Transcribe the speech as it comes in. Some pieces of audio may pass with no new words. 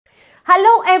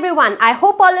Hello everyone, I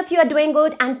hope all of you are doing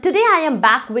good, and today I am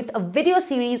back with a video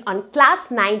series on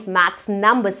class 9 maths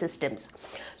number systems.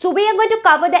 So we are going to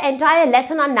cover the entire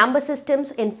lesson on number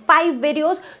systems in 5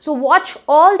 videos. So watch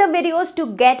all the videos to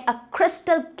get a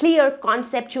crystal clear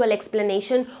conceptual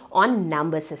explanation on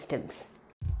number systems.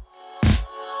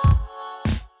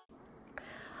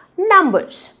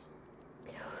 Numbers.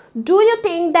 Do you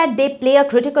think that they play a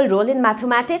critical role in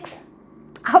mathematics?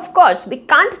 Of course, we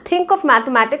can't think of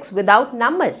mathematics without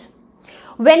numbers.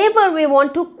 Whenever we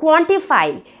want to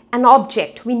quantify an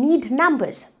object, we need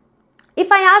numbers.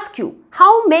 If I ask you,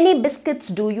 how many biscuits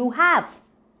do you have?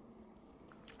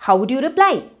 How would you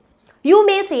reply? You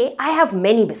may say, I have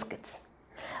many biscuits.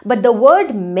 But the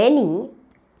word many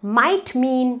might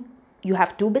mean you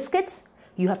have 2 biscuits,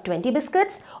 you have 20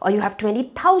 biscuits, or you have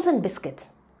 20,000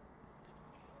 biscuits.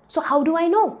 So how do I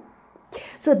know?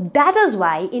 So that is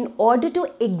why in order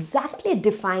to exactly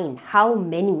define how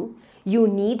many, you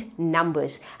need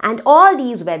numbers. And all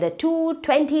these, whether 2,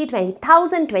 20,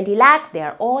 20,000, 20 lakhs, they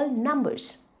are all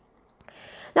numbers.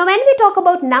 Now when we talk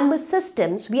about number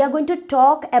systems, we are going to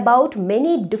talk about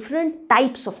many different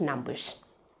types of numbers.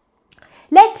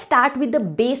 Let's start with the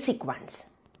basic ones.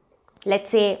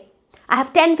 Let's say I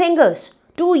have 10 fingers,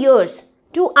 2 ears,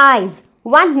 2 eyes,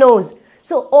 1 nose.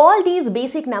 So all these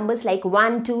basic numbers like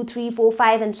 1, 2, 3, 4,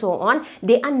 5 and so on,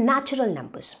 they are natural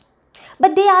numbers.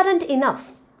 But they aren't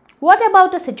enough. What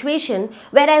about a situation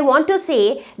where I want to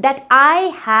say that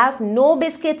I have no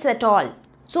biscuits at all?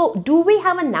 So do we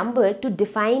have a number to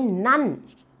define none?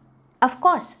 Of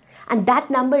course. And that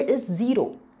number is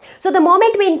 0. So the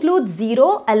moment we include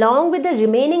 0 along with the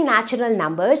remaining natural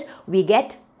numbers, we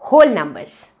get whole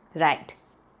numbers, right?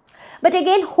 But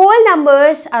again, whole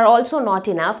numbers are also not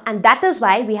enough, and that is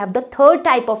why we have the third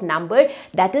type of number,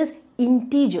 that is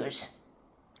integers.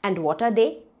 And what are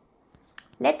they?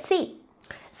 Let's see.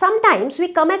 Sometimes we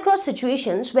come across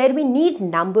situations where we need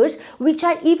numbers which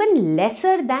are even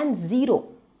lesser than 0.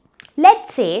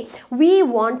 Let's say we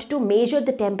want to measure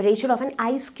the temperature of an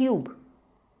ice cube,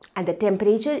 and the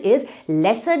temperature is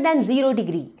lesser than 0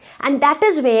 degree. And that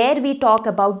is where we talk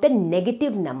about the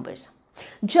negative numbers.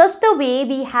 Just the way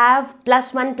we have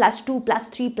 +1, +2,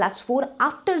 +3, +4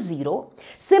 after 0,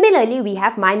 similarly we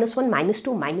have -1,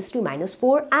 -2, -3,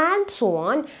 -4 and so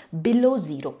on below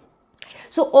 0.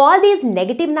 So all these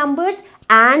negative numbers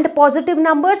and positive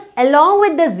numbers along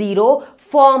with the 0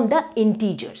 form the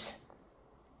integers.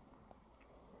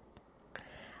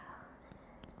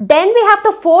 Then we have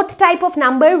the fourth type of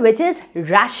number, which is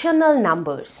rational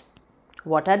numbers.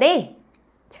 What are they?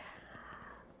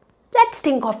 Let's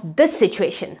think of this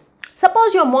situation.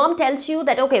 Suppose your mom tells you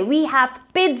that, okay, we have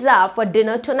pizza for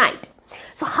dinner tonight.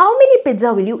 So how many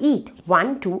pizza will you eat?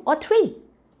 1, 2 or 3?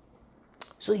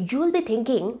 So you'll be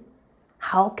thinking,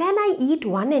 how can I eat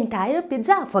one entire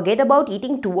pizza? Forget about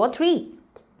eating 2 or 3.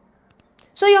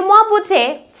 So your mom would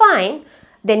say, fine,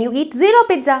 then you eat 0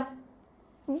 pizza.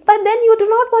 But then you do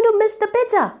not want to miss the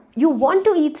pizza. You want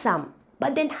to eat some.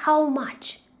 But then how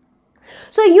much?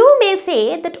 So you may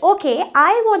say that, okay,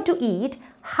 I want to eat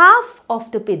half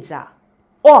of the pizza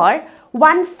or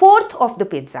 1/4 of the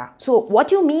pizza. So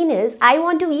what you mean is I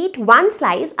want to eat 1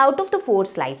 slice out of the 4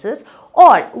 slices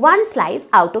or 1 slice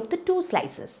out of the 2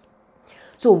 slices.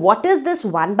 So what is this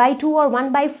 1/2 or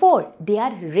 1/4? They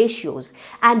are ratios,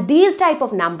 and these type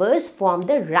of numbers form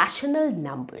the rational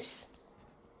numbers.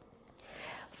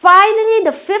 Finally,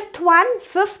 the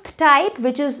fifth type,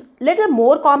 which is little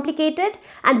more complicated,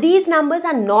 and these numbers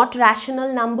are not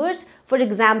rational numbers. For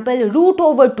example,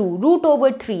 √2,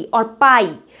 √3 or pi.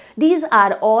 These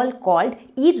are all called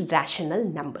irrational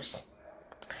numbers.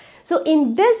 So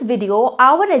in this video,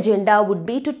 our agenda would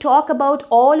be to talk about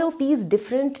all of these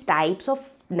different types of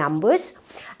numbers.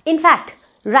 In fact,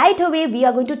 right away, we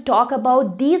are going to talk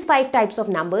about these 5 types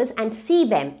of numbers and see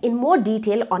them in more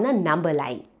detail on a number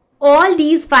line. All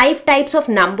these 5 types of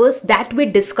numbers that we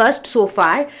discussed so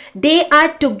far, they are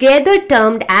together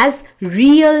termed as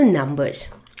real numbers.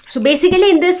 So basically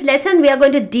in this lesson, we are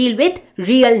going to deal with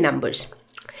real numbers.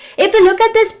 If you look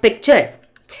at this picture,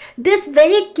 this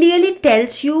very clearly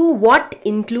tells you what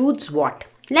includes what.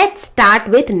 Let's start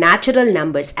with natural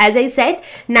numbers. As I said,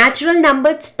 natural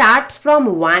number starts from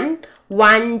 1,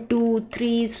 1, 2,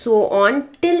 3, so on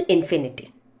till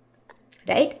infinity,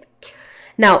 right?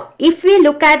 Now, if we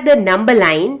look at the number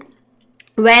line,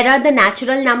 where are the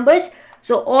natural numbers?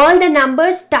 So, all the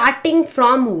numbers starting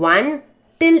from 1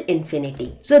 till infinity.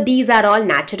 So, these are all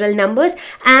natural numbers,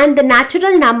 and the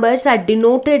natural numbers are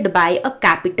denoted by a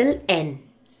capital N.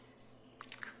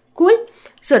 Cool?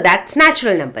 So, that's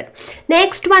natural number.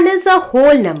 Next one is a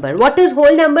whole number. What is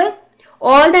whole number?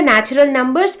 All the natural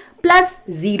numbers plus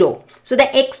 0. So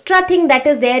the extra thing that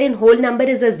is there in whole number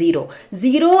is a 0.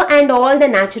 0 and all the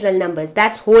natural numbers,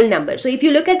 that's whole number. So if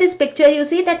you look at this picture, you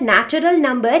see that natural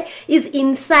number is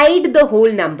inside the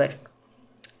whole number.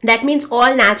 That means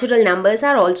all natural numbers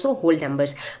are also whole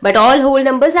numbers, but all whole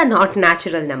numbers are not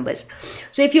natural numbers.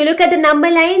 So if you look at the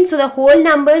number line, so the whole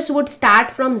numbers would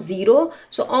start from 0.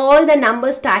 So all the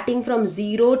numbers starting from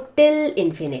 0 till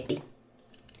infinity.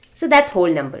 So that's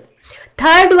whole number.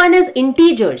 Third one is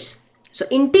integers. So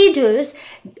integers,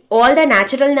 all the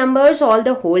natural numbers, all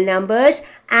the whole numbers,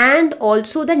 and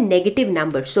also the negative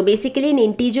numbers. So basically in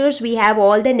integers, we have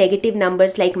all the negative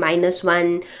numbers like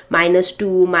 -1,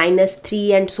 -2,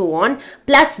 -3 and so on,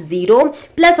 plus 0,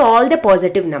 plus all the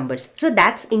positive numbers. So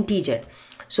that's integer.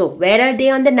 So where are they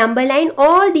on the number line?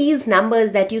 All these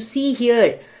numbers that you see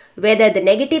here, whether the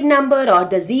negative number or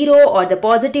the 0 or the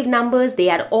positive numbers, they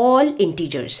are all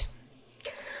integers.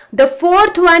 The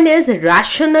fourth one is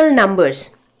rational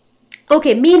numbers.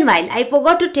 Okay, meanwhile, I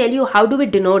forgot to tell you how do we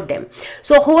denote them.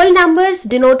 So whole numbers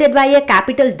denoted by a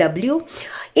capital W,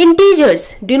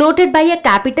 integers denoted by a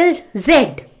capital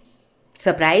Z.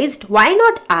 Surprised? Why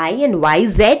not I and why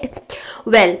Z?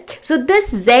 Well, so this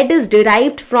Z is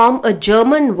derived from a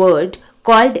German word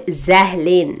called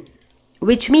Zählen,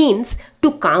 which means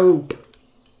to count.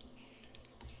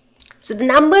 So the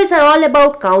numbers are all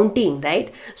about counting,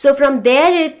 right? So from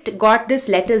there it got this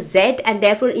letter Z, and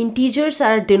therefore integers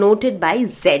are denoted by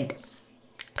Z.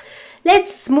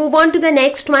 Let's move on to the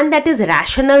next one, that is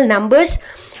rational numbers.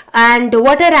 And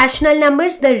what are rational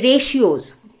numbers? The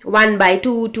ratios. 1 by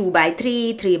 2, 2 by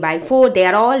 3, 3 by 4, they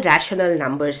are all rational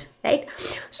numbers, right?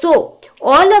 So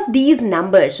all of these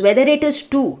numbers, whether it is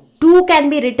 2 can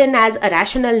be written as a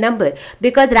rational number,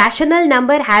 because rational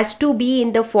number has to be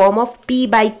in the form of P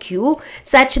by Q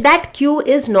such that Q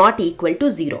is not equal to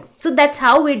 0. So that's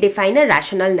how we define a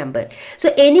rational number.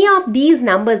 So any of these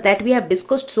numbers that we have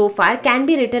discussed so far can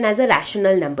be written as a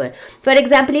rational number. For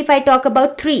example, if I talk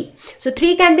about 3, so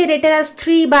 3 can be written as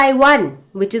 3 by 1,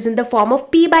 which is in the form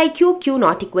of P by Q, Q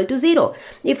not equal to 0.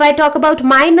 If I talk about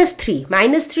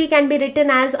 -3 can be written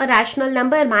as a rational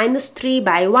number, -3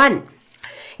 by 1.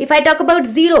 If I talk about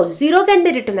 0 can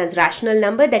be written as rational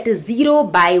number, that is 0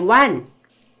 by 1,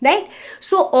 right?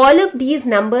 So all of these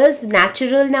numbers,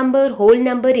 natural number, whole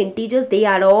number, integers, they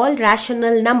are all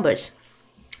rational numbers.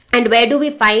 And where do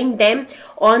we find them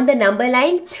on the number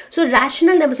line? So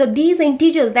rational numbers, so these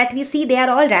integers that we see, they are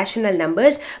all rational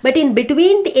numbers, but in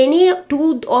between any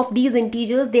two of these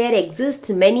integers, there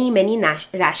exists many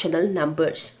rational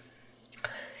numbers.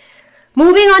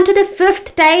 Moving on to the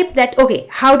fifth type, that okay,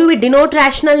 how do we denote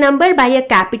rational number? By a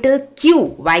capital Q.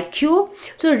 Why Q?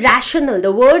 So rational,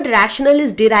 the word rational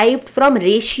is derived from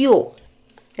ratio,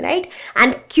 right?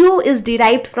 And Q is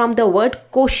derived from the word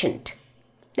quotient,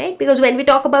 right? Because when we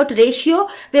talk about ratio,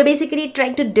 we are basically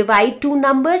trying to divide two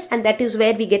numbers, and that is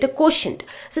where we get a quotient.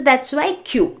 So that's why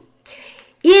Q.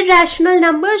 Irrational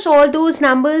numbers, all those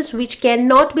numbers which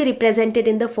cannot be represented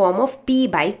in the form of P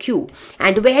by Q.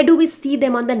 And where do we see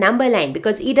them on the number line?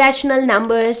 Because irrational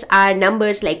numbers are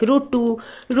numbers like √2,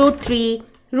 √3,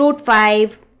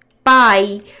 √5,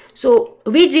 pi. So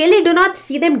we really do not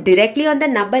see them directly on the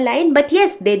number line, but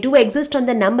yes, they do exist on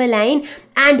the number line,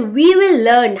 and we will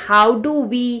learn how do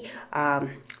we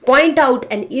point out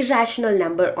an irrational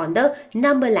number on the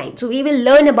number line. So we will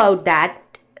learn about that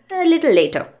a little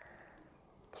later.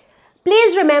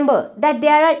 Please remember that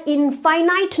there are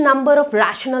infinite number of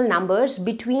rational numbers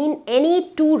between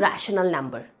any two rational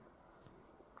number.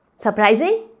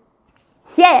 Surprising?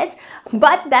 Yes,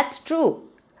 but that's true.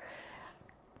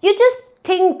 You just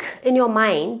think in your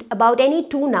mind about any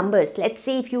two numbers. Let's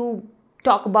say if you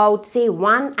talk about say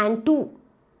 1 and 2,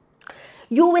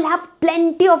 you will have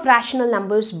plenty of rational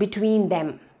numbers between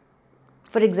them.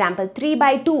 For example, 3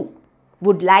 by 2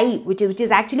 would lie, which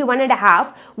is actually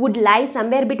 1.5, would lie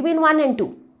somewhere between 1 and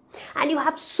 2. And you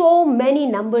have so many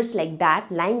numbers like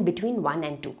that lying between 1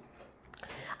 and 2.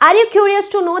 Are you curious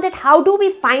to know that how do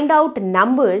we find out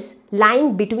numbers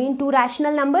lying between two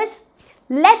rational numbers?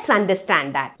 Let's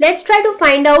understand that. Let's try to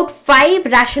find out 5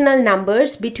 rational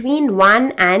numbers between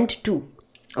 1 and 2.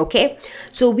 Okay,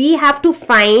 so we have to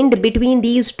find between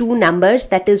these two numbers,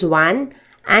 that is 1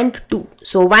 and 2.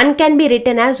 So 1 can be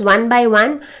written as 1 by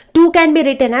 1, 2 can be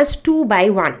written as 2 by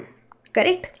 1,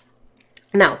 correct?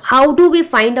 Now, how do we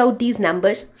find out these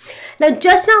numbers? Now,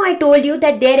 just now I told you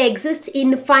that there exists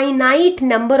infinite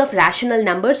number of rational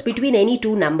numbers between any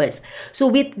two numbers. So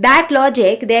with that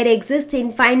logic, there exists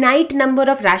infinite number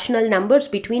of rational numbers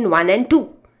between 1 and 2.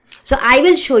 So I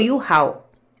will show you how,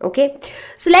 okay?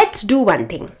 So let's do one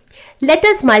thing. Let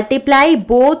us multiply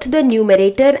both the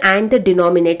numerator and the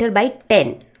denominator by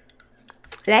 10.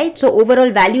 right? So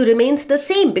overall value remains the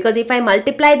same, because if I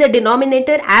multiply the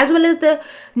denominator as well as the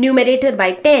numerator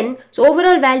by 10, so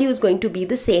overall value is going to be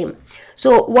the same.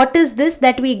 So what is this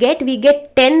that we get? We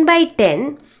get 10 by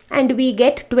 10 and we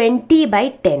get 20 by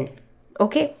 10.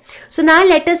 Okay, so now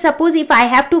let us suppose if I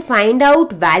have to find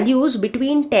out values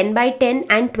between 10 by 10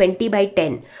 and 20 by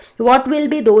 10, what will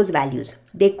be those values?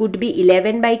 They could be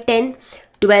 11 by 10,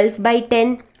 12 by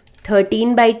 10,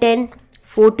 13 by 10,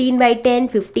 14 by 10,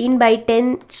 15 by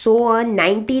 10, so on,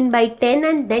 19 by 10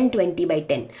 and then 20 by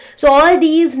 10. So all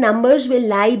these numbers will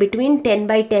lie between 10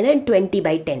 by 10 and 20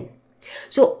 by 10.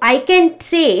 So I can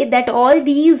say that all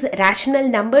these rational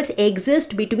numbers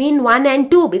exist between 1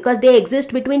 and 2, because they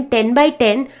exist between 10 by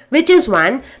 10, which is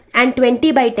 1, and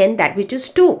 20 by 10, that which is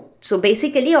 2. So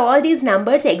basically all these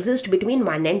numbers exist between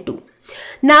 1 and 2.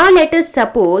 Now let us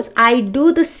suppose I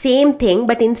do the same thing,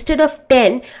 but instead of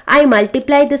 10, I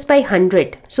multiply this by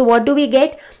 100. So what do we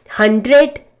get?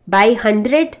 100 by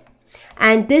 100,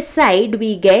 and this side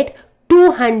we get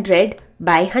 200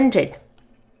 by 100.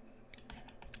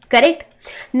 Correct?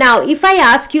 Now, if I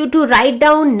ask you to write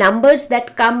down numbers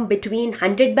that come between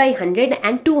 100 by 100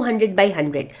 and 200 by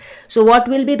 100. So, what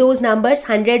will be those numbers?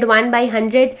 101 by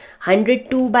 100,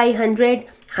 102 by 100,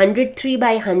 103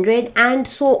 by 100, and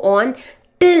so on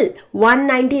till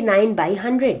 199 by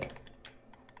 100.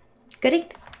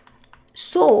 Correct?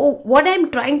 So, what I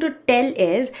am trying to tell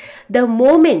is, the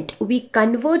moment we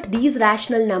convert these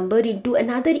rational number into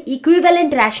another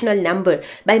equivalent rational number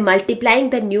by multiplying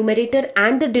the numerator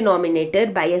and the denominator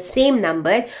by a same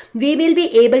number, we will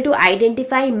be able to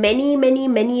identify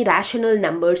many rational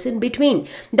numbers in between.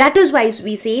 That is why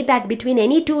we say that between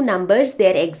any two numbers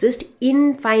there exist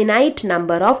infinite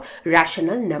number of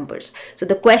rational numbers. So,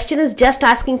 the question is just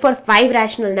asking for 5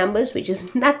 rational numbers, which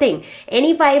is nothing.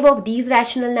 Any 5 of these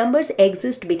rational numbers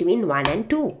exist between 1 and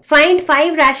 2. Find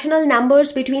 5 rational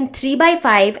numbers between 3 by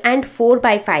 5 and 4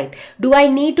 by 5. Do I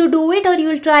need to do it, or you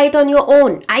will try it on your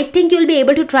own? I think you'll be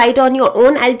able to try it on your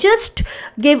own. I'll just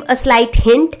give a slight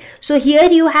hint. So here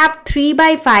you have 3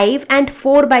 by 5 and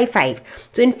 4 by 5.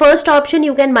 So in first option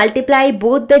you can multiply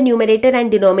both the numerator and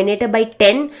denominator by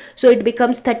 10. So it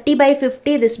becomes 30 by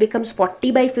 50. This becomes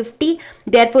 40 by 50.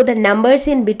 Therefore the numbers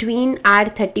in between are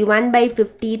 31 by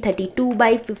 50, 32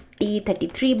 by 50,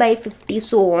 33 by 50,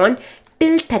 so on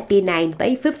till 39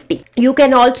 by 50. You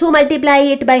can also multiply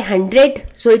it by 100.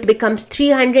 So it becomes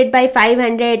 300 by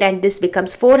 500, and this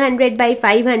becomes 400 by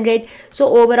 500.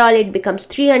 So overall it becomes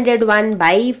 301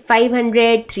 by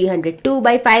 500, 302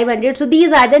 by 500. So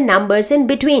these are the numbers in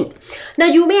between. Now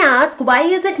you may ask, why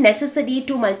is it necessary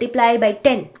to multiply by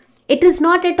 10? It is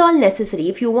not at all necessary.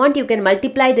 If you want, you can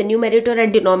multiply the numerator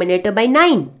and denominator by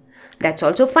 9. That's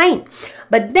also fine.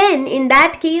 But then in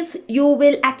that case, you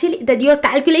will actually, your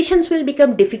calculations will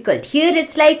become difficult. Here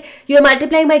it's like you're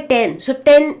multiplying by 10. So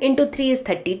 10 into 3 is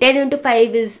 30. 10 into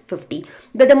 5 is 50.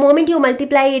 But the moment you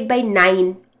multiply it by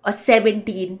 9 or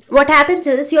 17, what happens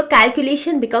is your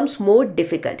calculation becomes more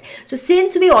difficult. So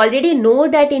since we already know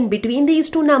that in between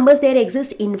these two numbers there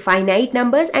exist infinite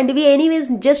numbers, and we anyways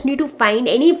just need to find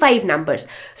any 5 numbers.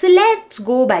 So let's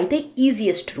go by the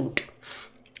easiest route.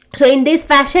 So in this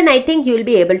fashion, I think you will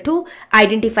be able to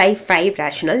identify 5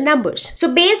 rational numbers. So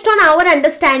based on our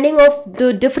understanding of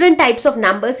the different types of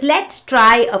numbers, let's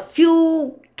try a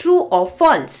few true or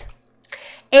false.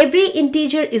 Every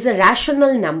integer is a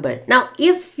rational number. Now,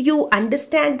 if you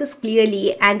understand this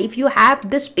clearly and if you have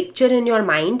this picture in your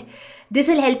mind, this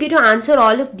will help you to answer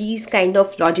all of these kind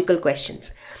of logical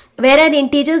questions. Where are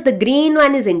integers? The green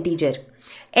one is integer.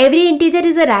 Every integer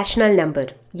is a rational number.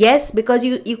 Yes, because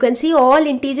you can see all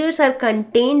integers are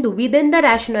contained within the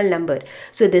rational number.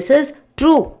 So this is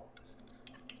true.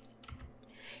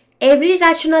 Every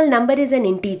rational number is an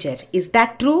integer. Is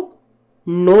that true?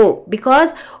 No,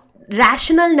 because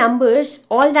rational numbers,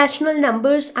 all rational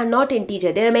numbers are not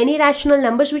integer. There are many rational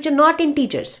numbers which are not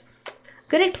integers.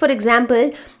 Correct? For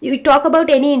example, you talk about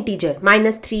any integer,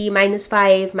 -3,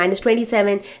 -5,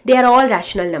 -27, they are all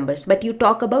rational numbers. But you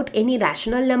talk about any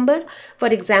rational number, for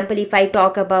example, if I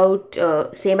talk about,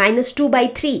 say, -2 by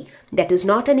 3, that is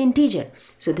not an integer.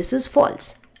 So this is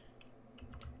false.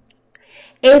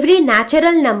 Every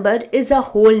natural number is a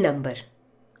whole number.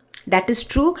 That is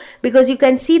true, because you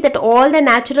can see that all the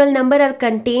natural number are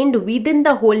contained within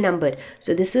the whole number.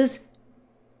 So this is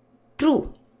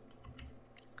true.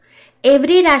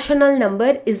 Every rational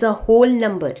number is a whole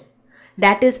number.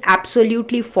 That is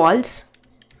absolutely false,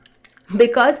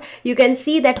 because you can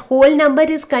see that whole number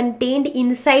is contained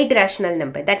inside rational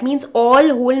number. That means all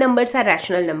whole numbers are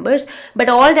rational numbers, but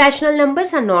all rational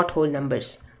numbers are not whole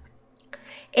numbers.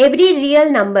 every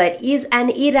real number is an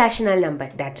irrational number.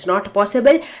 That's not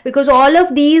possible because all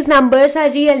of these numbers are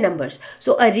real numbers.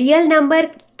 So a real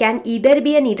number can either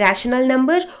be an irrational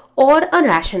number or a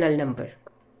rational number,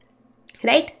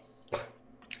 right?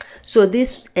 So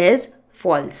this is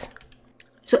false.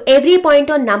 So every point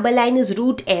on number line is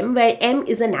root m, where m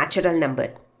is a natural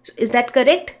number. So is that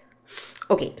correct?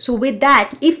 Okay, so with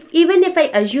that, even if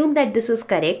I assume that this is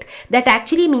correct, that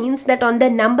actually means that on the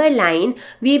number line,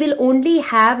 we will only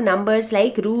have numbers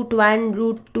like root 1,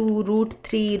 root 2, root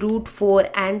 3, root 4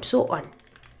 and so on.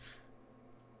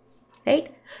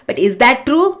 Right? But is that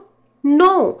true?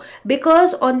 No,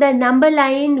 because on the number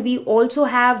line, we also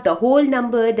have the whole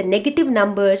number, the negative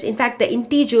numbers, in fact, the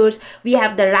integers, we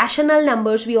have the rational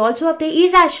numbers, we also have the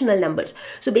irrational numbers.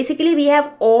 So basically, we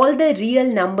have all the real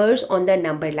numbers on the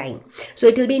number line. So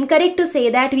it will be incorrect to say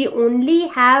that we only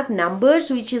have numbers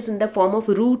which is in the form of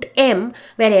root m,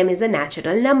 where m is a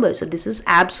natural number. So this is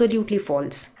absolutely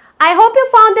false. I hope you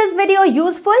found this video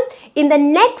useful. In the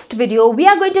next video, we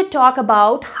are going to talk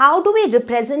about how do we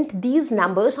represent these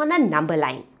numbers on a number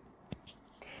line.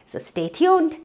 So stay tuned.